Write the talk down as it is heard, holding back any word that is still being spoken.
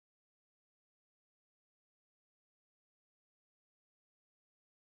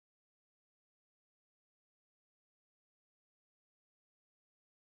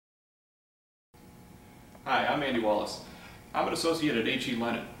Hi, I'm Andy Wallace. I'm an associate at H.E.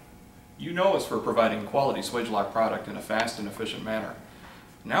 Lennon. You know us for providing quality Swagelok product in a fast and efficient manner.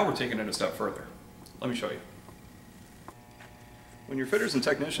 Now we're taking it a step further. Let me show you. When your fitters and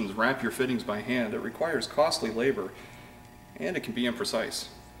technicians wrap your fittings by hand, it requires costly labor and it can be imprecise.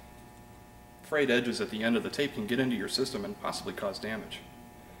 Frayed edges at the end of the tape can get into your system and possibly cause damage.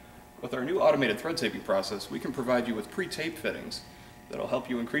 With our new automated thread taping process, we can provide you with pre-taped fittings that'll help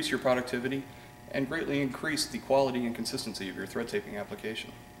you increase your productivity and greatly increase the quality and consistency of your thread taping application.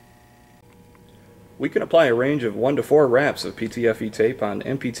 We can apply a range of 1 to 4 wraps of PTFE tape on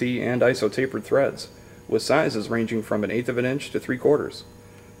NPT and ISO tapered threads, with sizes ranging from 1/8 of an inch to 3/4.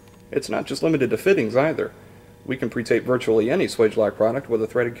 It's not just limited to fittings either. We can pre-tape virtually any Swagelok product with a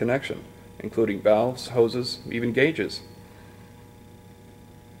threaded connection, including valves, hoses, even gauges.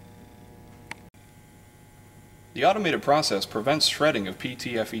 The automated process prevents shredding of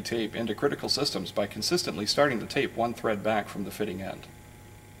PTFE tape into critical systems by consistently starting the tape one thread back from the fitting end.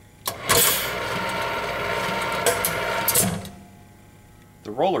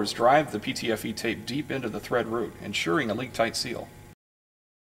 The rollers drive the PTFE tape deep into the thread root, ensuring a leak-tight seal.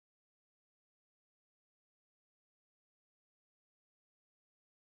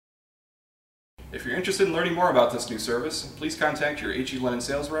 If you're interested in learning more about this new service, please contact your H.E. Lennon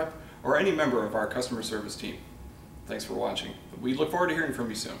sales rep or any member of our customer service team. Thanks for watching. We look forward to hearing from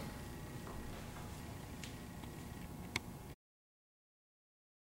you soon.